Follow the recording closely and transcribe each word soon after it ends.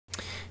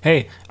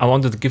Hey, I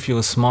wanted to give you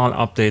a small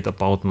update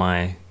about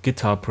my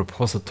GitHub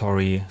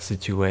repository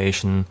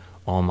situation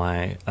or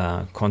my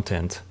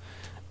content.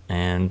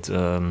 And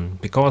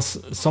because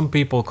some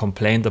people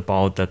complained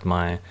about that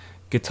my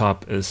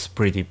GitHub is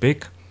pretty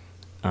big,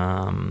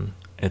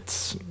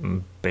 it's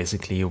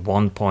basically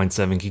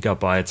 1.7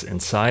 gigabytes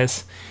in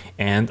size,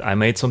 and I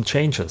made some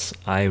changes.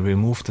 I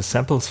removed the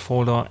samples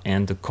folder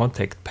and the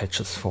contact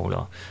patches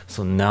folder.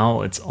 So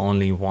now it's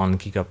only 1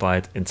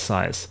 gigabyte in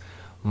size,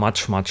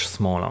 much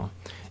smaller.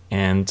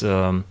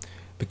 And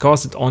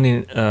because it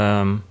only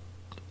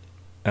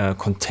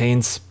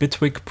contains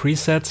Bitwig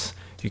presets,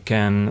 you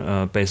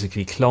can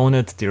basically clone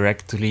it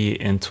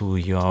directly into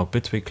your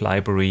Bitwig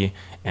library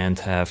and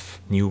have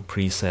new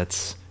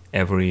presets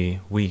every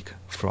week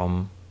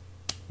from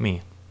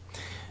me.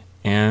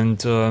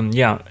 And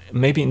yeah,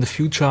 maybe in the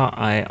future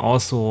I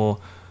also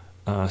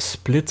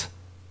split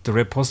the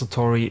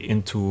repository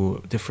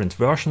into different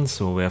versions.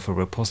 So we have a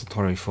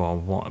repository for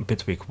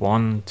Bitwig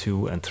 1,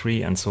 2, and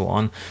 3, and so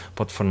on.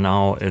 But for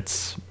now,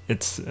 it's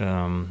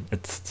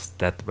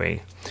that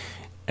way.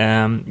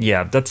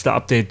 Yeah, that's the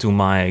update to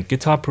my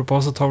GitHub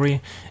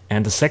repository.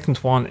 And the second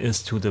one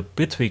is to the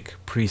Bitwig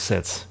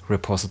presets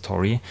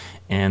repository,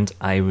 and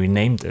I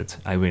renamed it.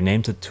 I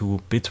renamed it to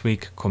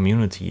Bitwig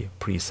community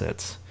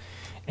presets.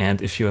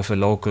 And if you have a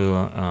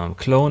local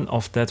clone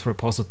of that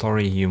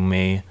repository, you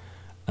may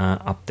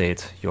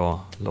update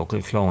your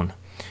local clone.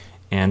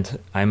 And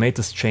I made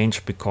this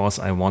change because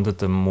I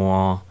wanted a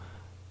more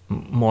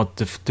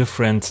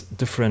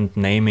different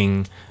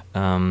naming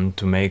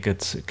to make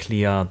it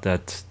clear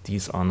that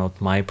these are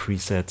not my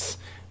presets,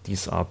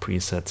 these are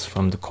presets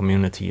from the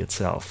community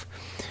itself.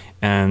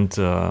 And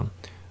the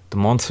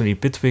monthly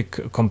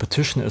Bitwig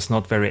competition is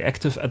not very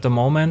active at the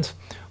moment,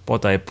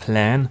 but I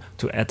plan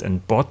to add a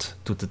bot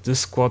to the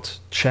Discord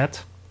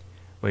chat,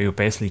 where you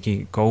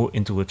basically go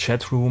into a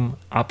chat room,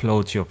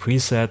 upload your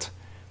preset,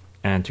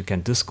 and you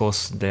can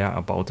discuss there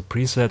about the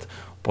preset.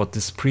 But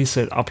this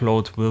preset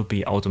upload will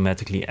be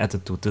automatically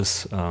added to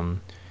this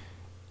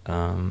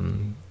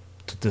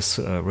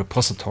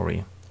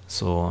repository.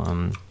 So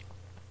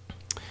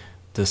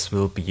this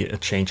will be a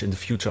change in the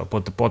future.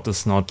 But the bot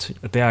is not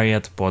there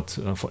yet. But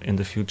in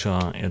the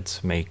future,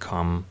 it may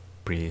come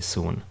pretty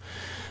soon.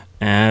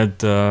 And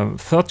the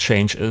third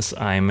change is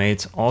I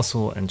made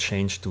also a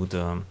change to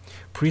the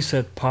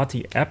preset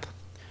party app,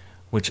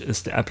 which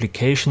is the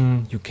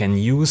application you can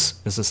use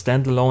as a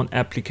standalone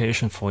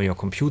application for your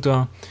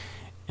computer,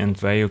 and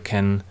where you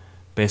can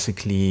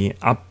basically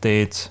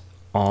update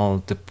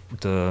all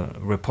the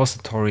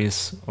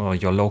repositories or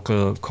your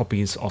local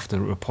copies of the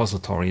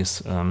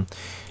repositories.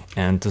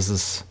 And this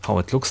is how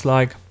it looks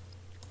like.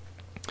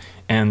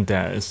 And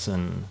there is a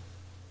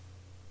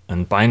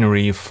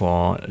binary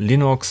for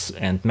Linux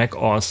and Mac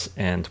OS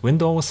and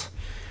Windows.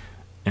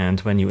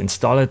 And when you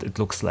install it, it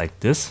looks like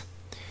this.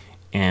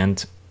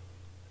 And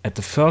at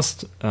the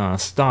first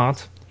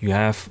start, you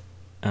have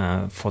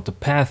for the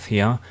path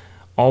here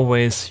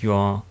always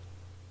your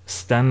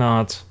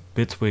standard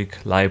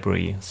Bitwig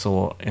library.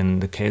 So in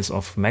the case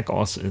of Mac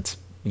OS, it's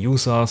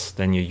users,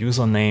 then your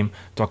username,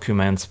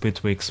 documents,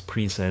 Bitwigs,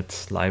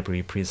 presets,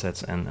 library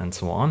presets, and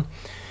so on.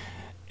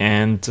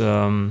 And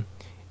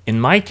in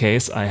my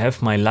case, I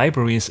have my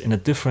libraries in a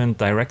different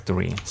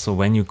directory. So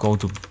when you go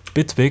to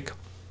Bitwig,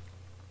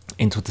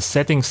 into the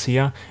settings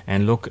here,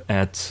 and look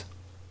at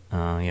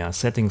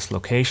settings,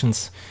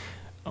 locations,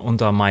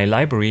 under my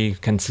library, you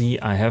can see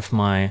I have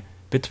my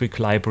Bitwig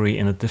library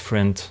in a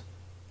different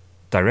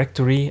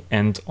directory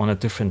and on a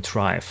different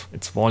drive.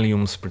 It's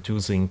volumes,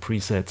 producing,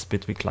 presets,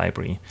 Bitwig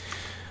library.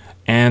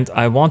 And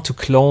I want to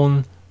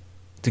clone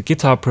the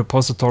GitHub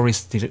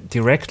repositories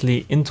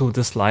directly into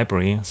this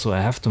library. So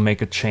I have to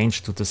make a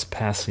change to this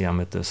path here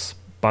with this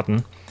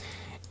button.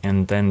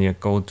 And then you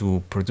go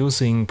to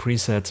producing,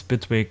 presets,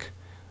 Bitwig,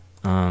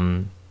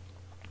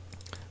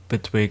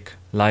 Bitwig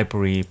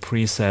library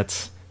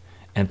presets,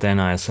 and then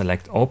I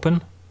select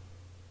open.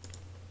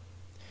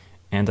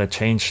 And I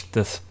change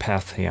this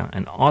path here.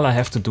 And all I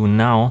have to do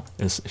now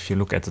is, if you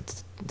look at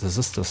this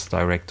is this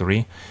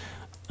directory,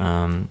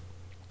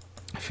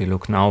 if you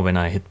look now, when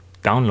I hit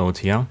download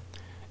here,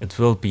 it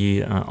will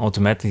be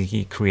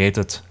automatically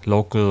created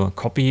local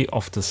copy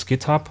of this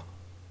GitHub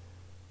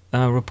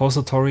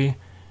repository,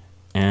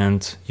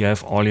 and you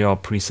have all your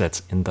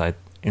presets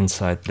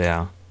inside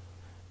there.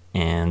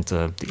 And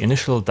the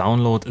initial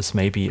download is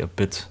maybe a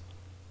bit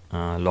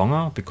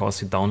longer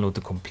because you download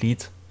the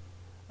complete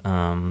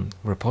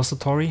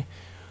repository,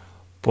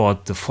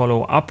 but the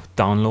follow-up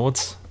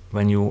downloads,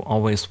 when you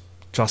always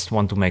just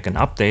want to make an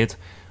update,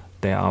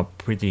 they are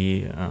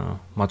pretty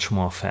much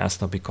more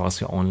faster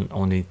because you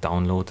only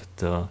download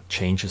the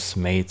changes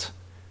made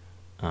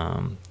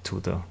to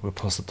the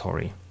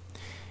repository.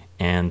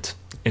 And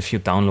if you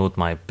download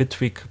my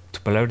Bitwig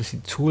Polarity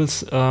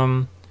tools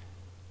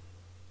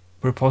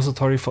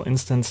repository, for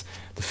instance,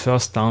 the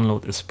first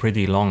download is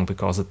pretty long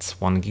because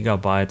it's 1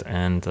 gigabyte,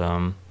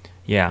 and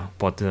yeah,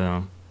 but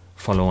the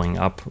following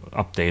up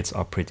updates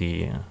are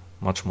pretty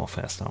much more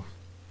faster.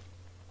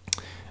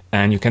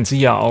 And you can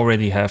see I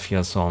already have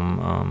here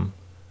some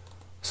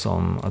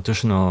some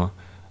additional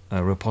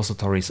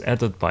repositories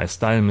added by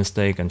Style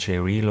Mistake and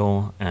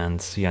JRelo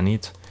and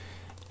Cyanide.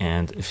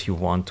 And if you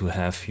want to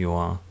have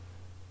your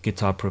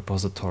GitHub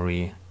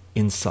repository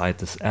inside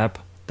this app,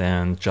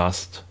 then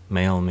just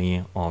mail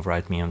me or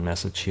write me a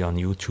message here on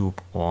YouTube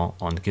or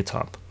on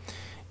GitHub,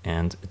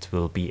 and it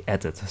will be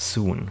added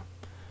soon.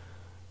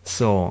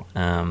 So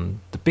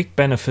the big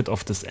benefit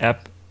of this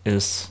app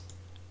is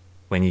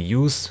when you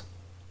use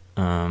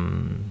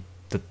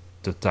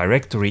the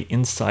directory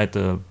inside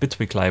the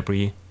Bitwig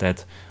library,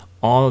 that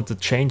all the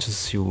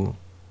changes you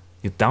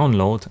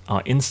download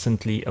are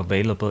instantly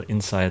available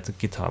inside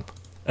GitHub,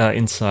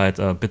 inside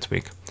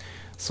Bitwig.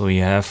 So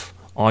you have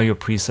all your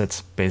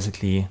presets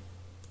basically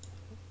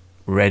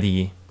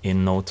ready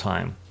in no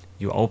time.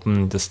 You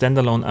open the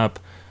standalone app,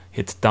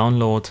 hit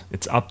download,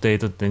 it's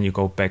updated, then you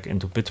go back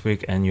into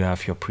Bitwig and you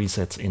have your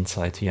presets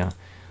inside here.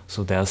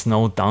 So there's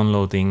no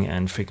downloading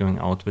and figuring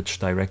out which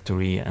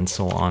directory and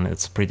so on.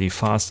 It's pretty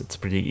fast, it's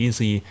pretty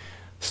easy,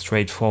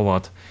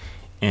 straightforward.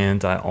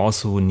 And I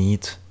also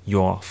need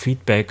your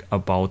feedback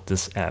about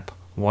this app,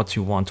 what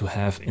you want to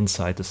have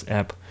inside this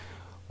app,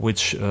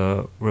 which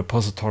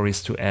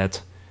repositories to add,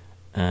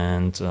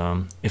 and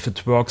if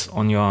it works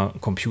on your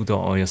computer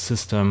or your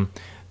system.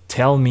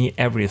 Tell me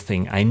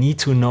everything, I need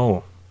to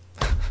know.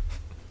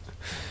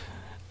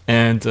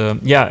 And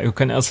yeah, you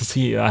can also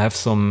see I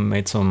have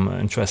made some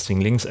interesting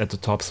links at the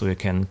top, so you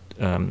can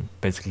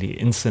basically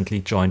instantly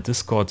join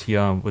Discord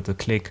here with a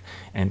click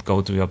and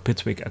go to your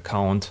Bitwig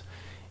account.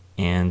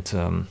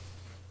 And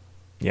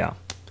yeah,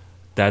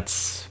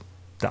 that's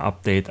the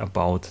update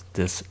about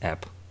this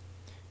app.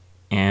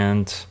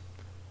 And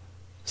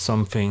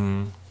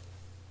something,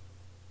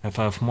 if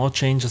I have more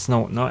changes,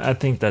 no, I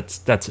think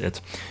that's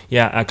it.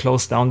 Yeah, I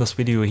close down this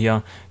video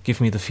here.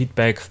 Give me the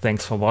feedback.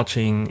 Thanks for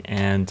watching,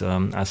 and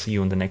I'll see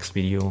you in the next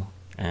video,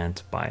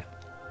 and bye.